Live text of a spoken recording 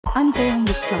Unveiling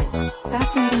the stripes,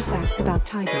 fascinating facts about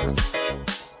tigers.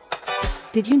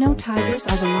 Did you know tigers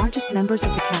are the largest members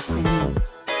of the cat family?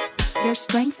 Their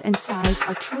strength and size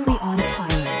are truly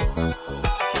awe-inspiring.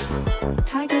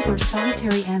 Tigers are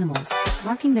solitary animals,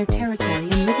 marking their territory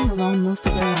and living alone most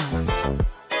of their lives.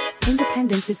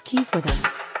 Independence is key for them.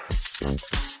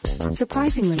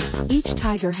 Surprisingly, each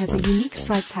tiger has a unique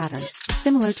stripe pattern,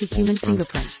 similar to human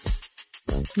fingerprints.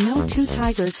 No two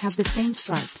tigers have the same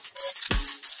stripes.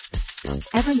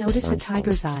 Ever notice a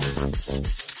tiger's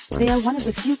eyes? They are one of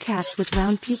the few cats with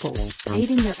round pupils,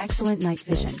 aiding their excellent night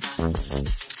vision.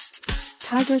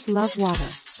 Tigers love water.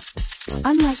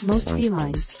 Unlike most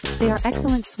felines, they are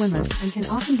excellent swimmers and can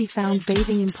often be found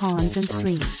bathing in ponds and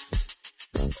streams.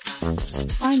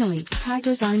 Finally,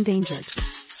 tigers are endangered.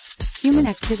 Human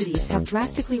activities have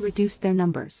drastically reduced their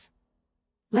numbers.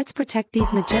 Let's protect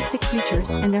these majestic creatures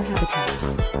and their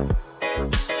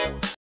habitats.